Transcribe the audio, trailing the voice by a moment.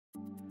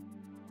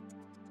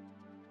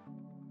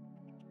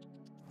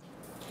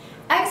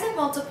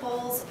Exit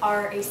multiples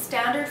are a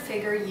standard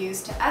figure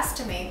used to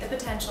estimate the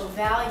potential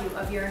value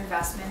of your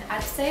investment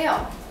at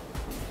sale.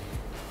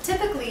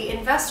 Typically,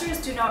 investors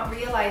do not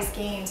realize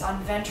gains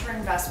on venture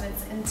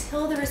investments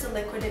until there is a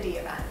liquidity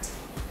event.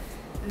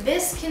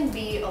 This can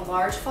be a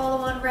large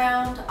follow-on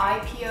round,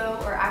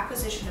 IPO, or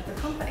acquisition of the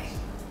company.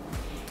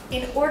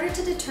 In order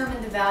to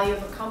determine the value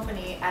of a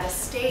company at a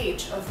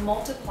stage of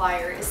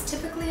multiplier is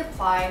typically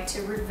applied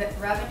to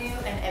revenue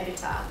and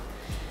EBITDA,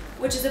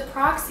 which is a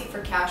proxy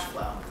for cash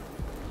flow.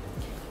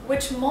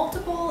 Which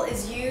multiple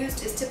is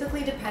used is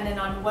typically dependent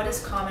on what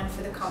is common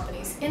for the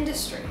company's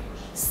industry.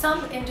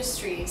 Some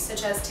industries,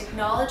 such as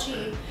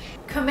technology,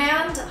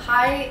 command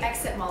high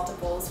exit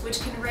multiples, which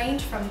can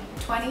range from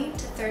 20 to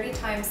 30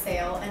 times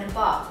sale and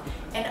above,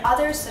 and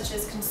others, such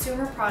as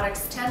consumer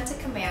products, tend to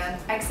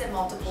command exit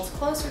multiples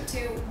closer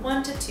to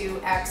 1 to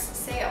 2x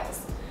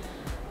sales.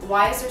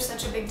 Why is there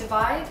such a big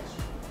divide?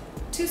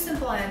 Two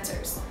simple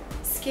answers: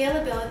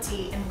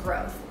 scalability and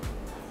growth.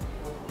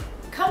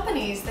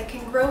 Companies that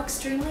can grow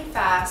extremely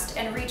fast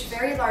and reach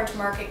very large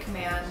market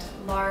command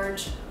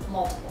large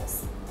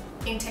multiples.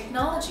 In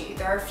technology,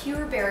 there are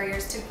fewer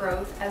barriers to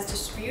growth as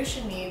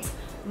distribution needs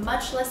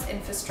much less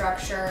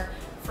infrastructure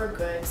for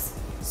goods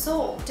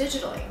sold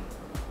digitally.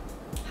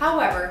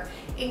 However,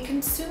 in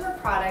consumer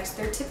products,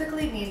 there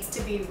typically needs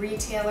to be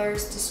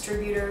retailers,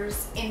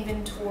 distributors,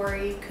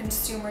 inventory,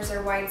 consumers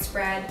are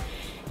widespread,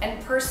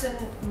 and person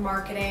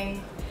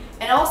marketing,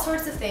 and all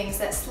sorts of things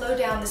that slow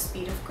down the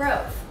speed of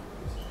growth.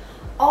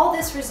 All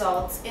this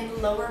results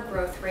in lower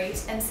growth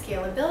rates and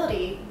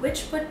scalability,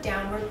 which put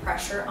downward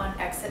pressure on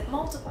exit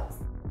multiples.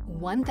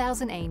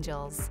 1,000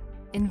 Angels.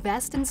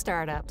 Invest in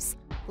startups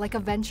like a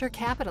venture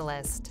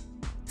capitalist.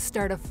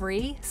 Start a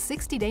free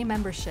 60-day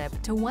membership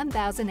to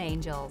 1,000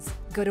 Angels.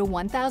 Go to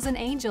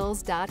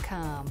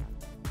 1000angels.com.